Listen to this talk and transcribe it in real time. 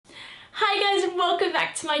welcome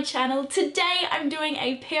back to my channel. Today I'm doing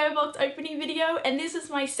a PO box opening video and this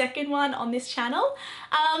is my second one on this channel.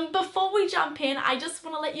 Before we jump in, I just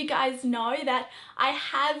want to let you guys know that I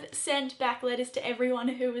have sent back letters to everyone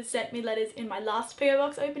who has sent me letters in my last PO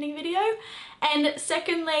box opening video. And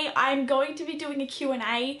secondly, I'm going to be doing a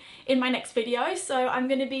Q&A in my next video, so I'm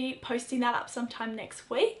going to be posting that up sometime next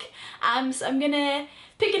week. So I'm going to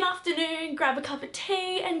pick an afternoon, grab a cup of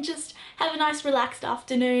tea and just have a nice relaxed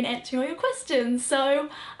afternoon answering all your questions. So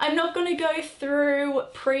I'm not going to go through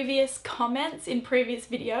previous comments in previous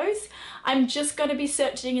videos. I'm just going to be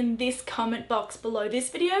searching in this comment box below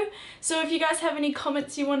this video. So if you guys have any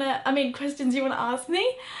comments you want to, questions you want to ask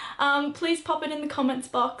me, please pop it in the comments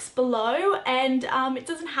box below. And it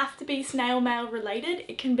doesn't have to be snail mail related.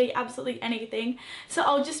 It can be absolutely anything. So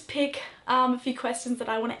I'll just pick a few questions that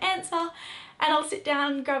I want to answer and I'll sit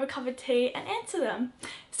down, grab a cup of tea and answer them.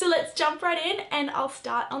 So let's jump right in and I'll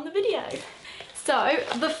start on the video. So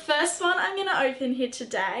the first one I'm going to open here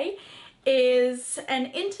today is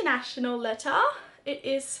an international letter. It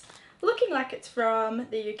is looking like it's from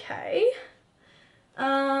the UK.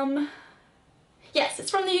 Yes,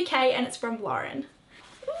 it's from the UK and it's from Lauren.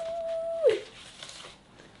 Ooh.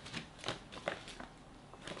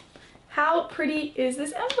 How pretty is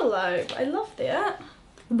this envelope? I love that.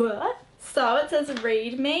 What? So it says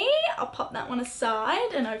read me. I'll pop that one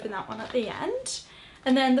aside and open that one at the end.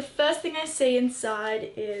 And then the first thing I see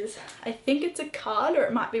inside is, I think it's a card or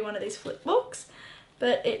it might be one of these flip books,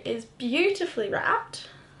 but it is beautifully wrapped.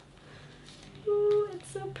 Ooh,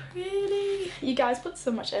 it's so pretty. You guys put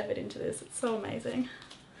so much effort into this. It's so amazing.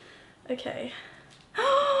 Okay.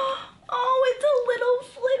 Oh, it's a little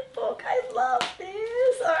flip book. I love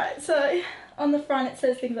this. Alright, so on the front it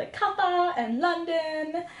says things like Kappa and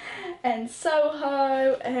London and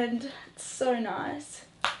Soho, and it's so nice.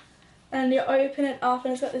 And you open it up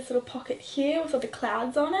and it's got this little pocket here with all the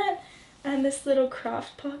clouds on it and this little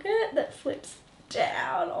craft pocket that flips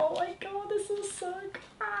down. Oh my god, this is so good.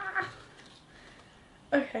 Ah.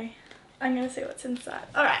 Okay, I'm gonna see what's inside.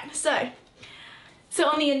 Alright, so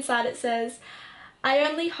on the inside it says, I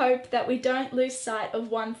only hope that we don't lose sight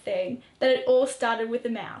of one thing, that it all started with a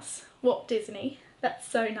mouse. Walt Disney. That's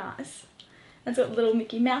so nice. And it's got a little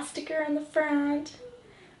Mickey Mouse sticker on the front.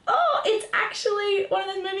 Oh, it's actually one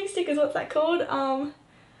of those moving stickers. What's that called?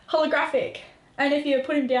 Holographic. And if you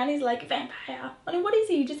put him down, he's like vampire. I mean, what is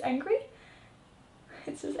he? Just angry?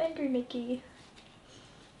 It says angry Mickey.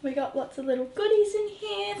 We got lots of little goodies in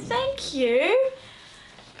here. Thank you.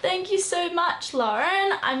 Thank you so much,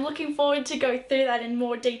 Lauren. I'm looking forward to go through that in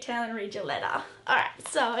more detail and read your letter. Alright,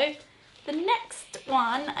 so the next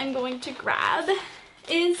one I'm going to grab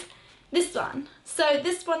is this one. So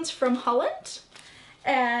this one's from Holland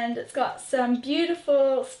and it's got some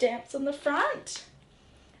beautiful stamps on the front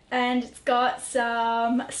and it's got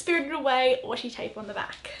some Spirited Away washi tape on the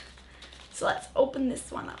back. So let's open this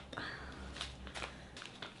one up.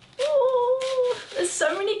 Ooh, there's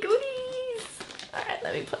so many goodies. Alright,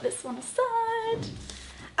 let me put this one aside.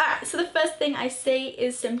 Alright, so the first thing I see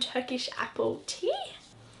is some Turkish apple tea.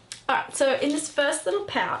 Alright, so in this first little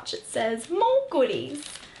pouch it says more goodies.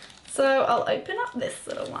 So I'll open up this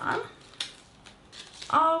little one.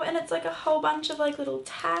 Oh, and it's like a whole bunch of like little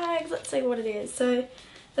tags. Let's see what it is. So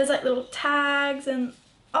there's like little tags and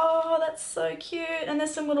oh, that's so cute. And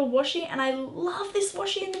there's some little washi and I love this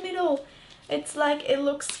washi in the middle. It's like, it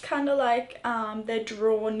looks kind of like they're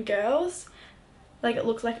drawn girls. Like it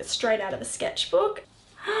looks like it's straight out of a sketchbook.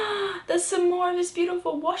 There's some more of this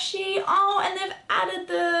beautiful washi. Oh, and they've added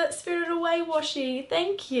the Spirited Away washi.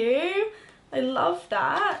 Thank you. I love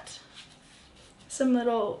that. Some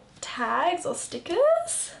little tags or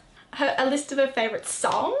stickers. A list of her favourite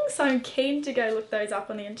songs. So I'm keen to go look those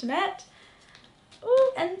up on the internet.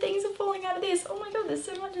 Oh, and things are falling out of this. Oh my god, there's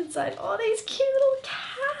so much inside. Oh, these cute little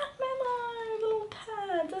cat memo little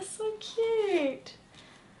pads. They're so cute.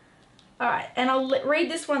 Alright, and I'll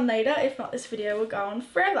read this one later, if not this video will go on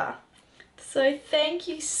forever. So thank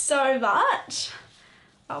you so much.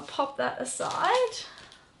 I'll pop that aside.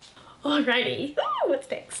 Alrighty, ooh, what's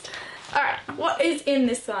next? Alright, what is in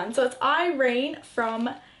this one? So it's Irene from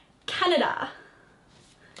Canada.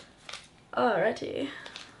 Alrighty.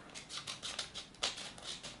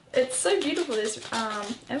 It's so beautiful, this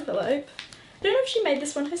envelope. I don't know if she made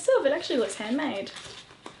this one herself, it actually looks handmade.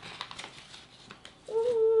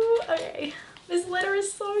 Okay, this letter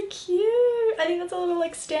is so cute. I think that's a little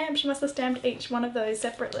like stamp. She must have stamped each one of those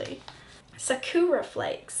separately. Sakura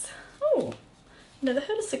flakes. Oh, never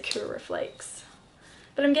heard of Sakura flakes.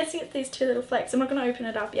 but I'm guessing it's these two little flakes. I'm not going to open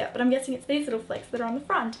it up yet, but I'm guessing it's these little flakes that are on the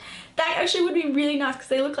front. That actually would be really nice because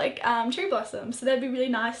they look like cherry blossoms, so they'd be really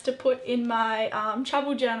nice to put in my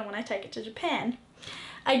travel journal when I take it to Japan.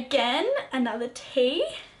 Again, another tea.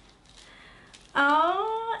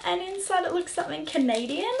 And inside it looks something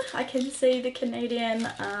Canadian. I can see the Canadian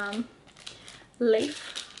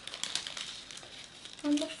leaf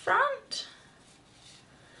on the front.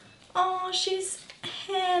 Oh, she's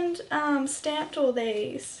hand stamped all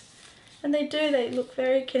these, and they look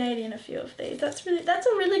very Canadian, a few of these. That's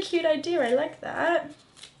a really cute idea. I like that.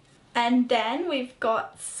 And then we've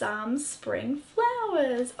got some spring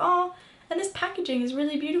flowers. Oh, and this packaging is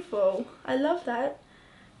really beautiful. I love that.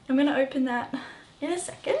 I'm gonna open that in a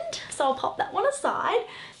second, so I'll pop that one aside.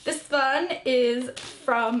 This one is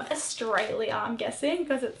from Australia, I'm guessing,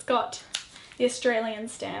 because it's got the Australian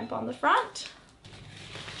stamp on the front.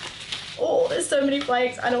 Oh, there's so many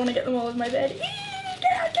flakes. I don't want to get them all over my bed.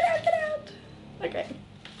 Get out, get out, get out. Okay.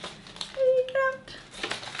 Get out.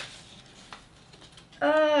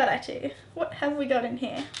 Alrighty. What have we got in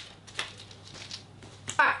here?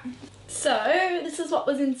 Alright. So, this is what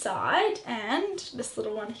was inside, and this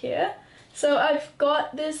little one here. So I've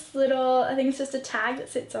got this little, I think it's just a tag that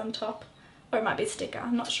sits on top, or it might be a sticker,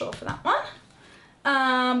 I'm not sure for that one.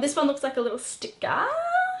 This one looks like a little sticker.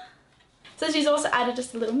 So she's also added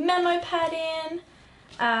just a little memo pad in,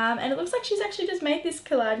 and it looks like she's actually just made this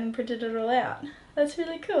collage and printed it all out. That's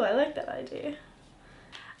really cool, I like that idea.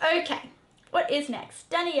 Okay, what is next?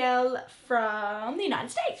 Danielle from the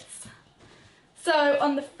United States. So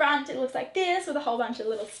on the front it looks like this with a whole bunch of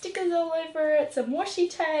little stickers all over it, some washi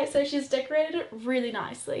tape, so she's decorated it really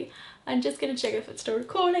nicely. I'm just going to check if it's still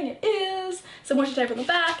recording. It is. Some washi tape on the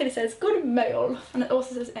back and it says good mail, and it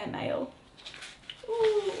also says airmail.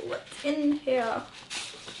 Ooh, what's in here?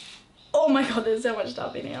 Oh my god, there's so much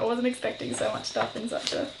stuff in here. I wasn't expecting so much stuff in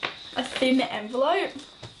such a thin envelope.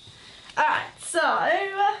 Alright, so,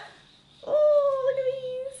 oh, look at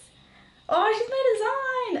these. Oh, she's made a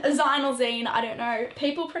zine. A zine or zine, I don't know.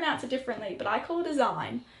 People pronounce it differently, but I call it a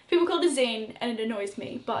zine. People call it a zine and it annoys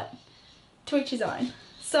me, but to each his own.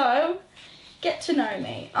 So, get to know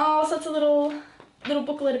me. Oh, so it's a little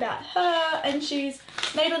booklet about her, and she's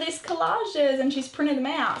made all these collages and she's printed them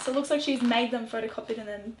out. So it looks like she's made them, photocopied, and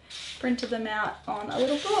then printed them out on a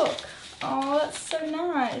little book. Oh, that's so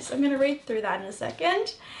nice. I'm going to read through that in a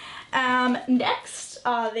second. Next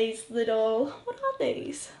are these little, what are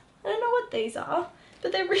these? I don't know what these are,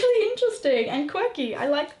 but they're really interesting and quirky. I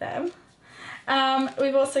like them.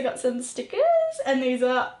 We've also got some stickers, and these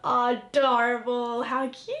are adorable. How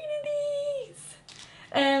cute are these?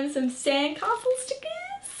 And some sandcastle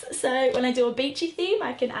stickers. So when I do a beachy theme,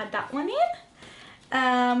 I can add that one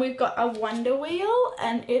in. We've got a Wonder Wheel,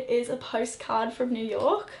 and it is a postcard from New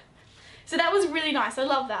York. So that was really nice. I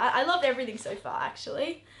love that. I loved everything so far,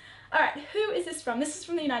 actually. Alright, who is this from? This is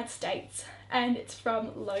from the United States, and it's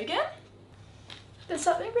from Logan. There's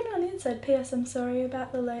something written on the inside. P.S. I'm sorry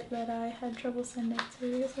about the late letter. I had trouble sending it to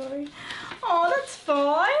you. Sorry. Oh, that's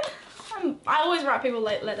fine. I always write people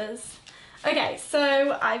late letters. Okay,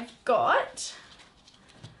 so I've got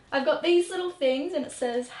these little things, and it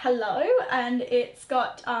says hello, and it's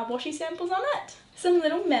got washi samples on it. Some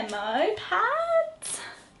little memo pads.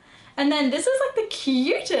 And then this is like the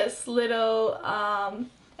cutest little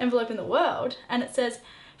envelope in the world, and it says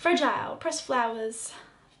fragile, pressed flowers.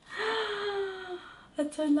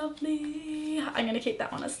 That's so lovely. I'm gonna keep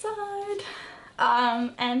that one aside.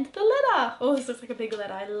 And the letter. Oh, this looks like a big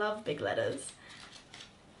letter. I love big letters.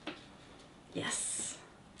 Yes.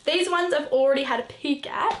 These ones I've already had a peek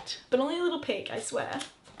at, but only a little peek, I swear.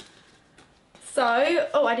 So,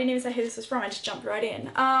 oh, I didn't even say who this is from. I just jumped right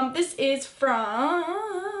in. This is from,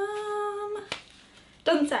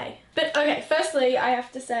 doesn't say. But okay, firstly, I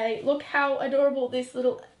have to say, look how adorable this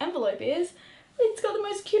little envelope is. It's got the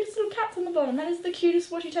most cutest little cats on the bottom. That is the cutest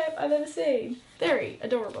washi tape I've ever seen. Very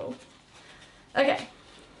adorable. Okay,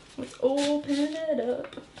 let's open it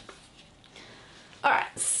up. Alright,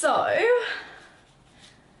 so,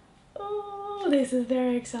 oh, this is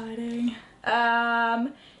very exciting.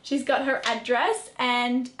 She's got her address,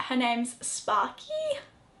 and her name's Sparky.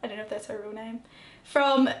 I don't know if that's her real name.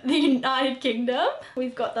 From the United Kingdom.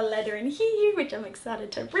 We've got the letter in here, which I'm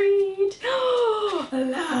excited to read. Oh, I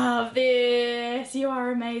love this. You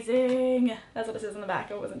are amazing. That's what it says on the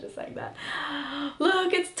back. I wasn't just saying that.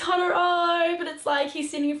 Look, it's Totoro, but it's like he's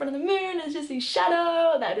sitting in front of the moon. It's just his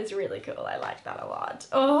shadow. That is really cool. I like that a lot.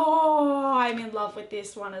 Oh, I'm in love with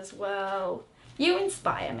this one as well. You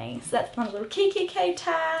inspire me. So that's one little KKK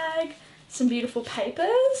tag. Some beautiful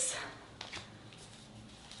papers.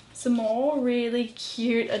 some more really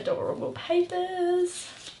cute, adorable papers.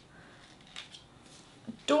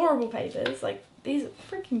 Adorable papers, like these are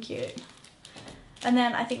freaking cute. And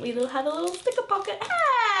then I think we have a little sticker pocket.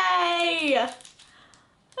 Hey!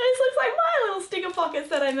 This looks like my little sticker pockets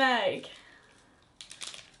that I make.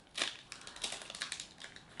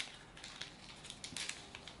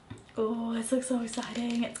 Oh, this looks so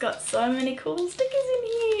exciting. It's got so many cool stickers in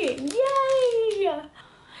here. Yay!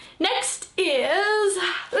 Next is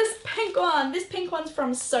this pink one. This pink one's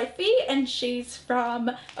from Sophie and she's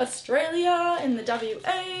from Australia in the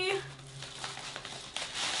WA.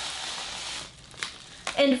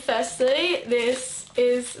 And firstly, this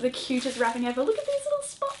is the cutest wrapping ever. Look at these little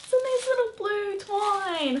spots and these little blue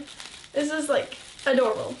twine. This is like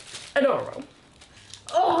adorable. Adorable.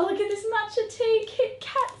 Oh, look at this matcha tea, Kit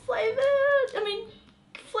Kat flavoured. I mean,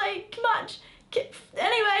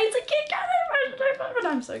 anyway, it's a Kit Kat.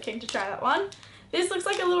 I'm so keen to try that one. This looks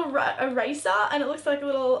like a little eraser and it looks like a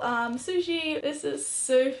little sushi. This is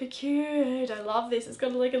super cute. I love this. It's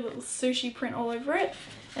got like a little sushi print all over it.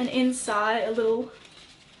 And inside a little,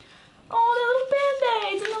 oh, they're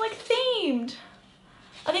little band-aids and they're like themed.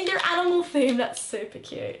 I think they're animal themed. That's super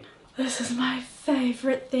cute. This is my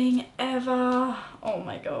favourite thing ever. Oh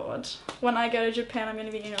my god. When I go to Japan, I'm going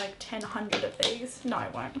to be getting like 100 of these. No, I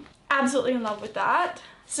won't. Absolutely in love with that.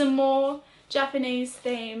 Some more Japanese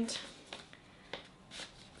themed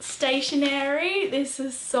stationery. This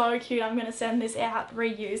is so cute. I'm going to send this out,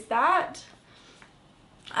 reuse that.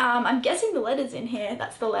 I'm guessing the letter's in here.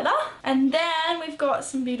 That's the letter. And then we've got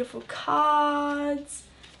some beautiful cards,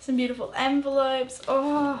 some beautiful envelopes.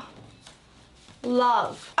 Oh,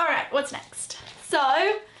 love. All right, what's next? So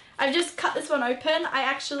I've just cut this one open. I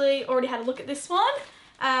actually already had a look at this one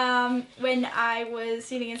when I was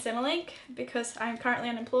sitting in Centrelink because I'm currently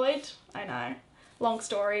unemployed. I know, long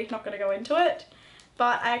story, not going to go into it.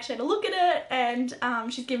 But I actually had a look at it and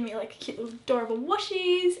she's given me like cute little adorable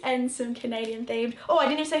washies and some Canadian themed. Oh, I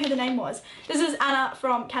didn't even say who the name was. This is Anna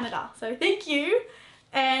from Canada, so thank you.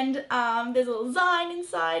 And there's a little zine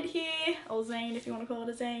inside here, or zine if you want to call it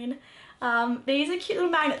a zine. These are cute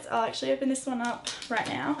little magnets. I'll actually open this one up right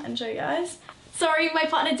now and show you guys. Sorry, my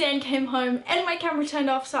partner Dan came home and my camera turned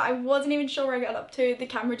off, so I wasn't even sure where I got up to. The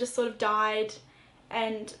camera just sort of died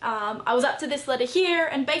and I was up to this letter here,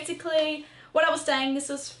 and basically what I was saying, this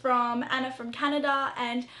was from Anna from Canada,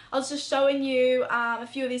 and I was just showing you a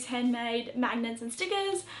few of these handmade magnets and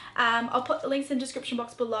stickers. I'll put the links in the description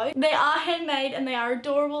box below. They are handmade and they are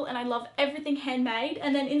adorable and I love everything handmade.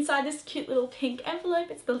 And then inside this cute little pink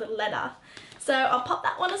envelope, it's the little letter. So I'll pop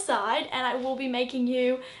that one aside and I will be making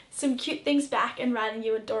you some cute things back and writing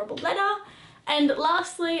you an adorable letter. And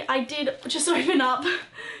lastly, I did just open up,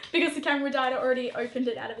 because the camera died, I already opened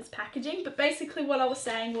it out of its packaging. But basically what I was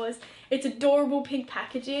saying was it's adorable pink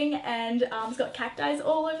packaging and it's got cacti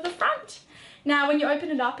all over the front. Now when you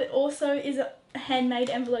open it up, it also is a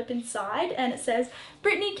handmade envelope inside and it says,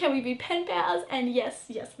 "Brittany, can we be pen pals?" And yes,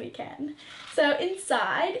 yes we can. So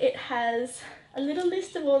inside it has a little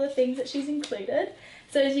list of all the things that she's included.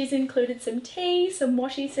 So she's included some tea, some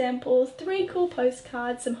washi samples, 3 cool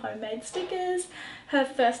postcards, some homemade stickers, her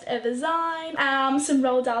first ever zine, some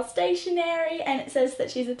Roald Dahl stationery, and it says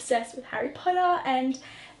that she's obsessed with Harry Potter and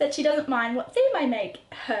that she doesn't mind what theme I make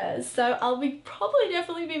hers. So I'll be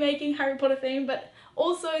definitely be making Harry Potter theme, but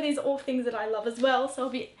also these are all things that I love as well, so I'll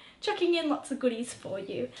be chucking in lots of goodies for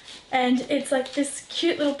you. And it's like this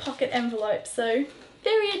cute little pocket envelope, so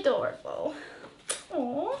very adorable.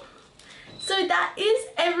 Aww. So that is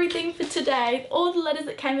everything for today, all the letters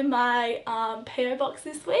that came in my PO box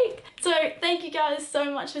this week. So thank you guys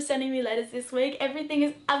so much for sending me letters this week. Everything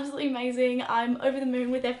is absolutely amazing. I'm over the moon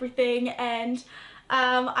with everything, and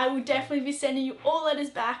I will definitely be sending you all letters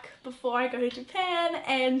back before I go to Japan.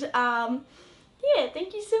 And yeah,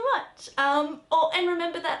 thank you so much. Oh, and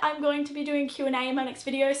remember that I'm going to be doing Q&A in my next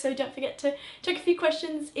video, so don't forget to check a few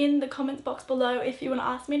questions in the comments box below if you want to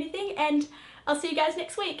ask me anything, and I'll see you guys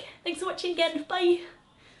next week. Thanks for watching again. Bye.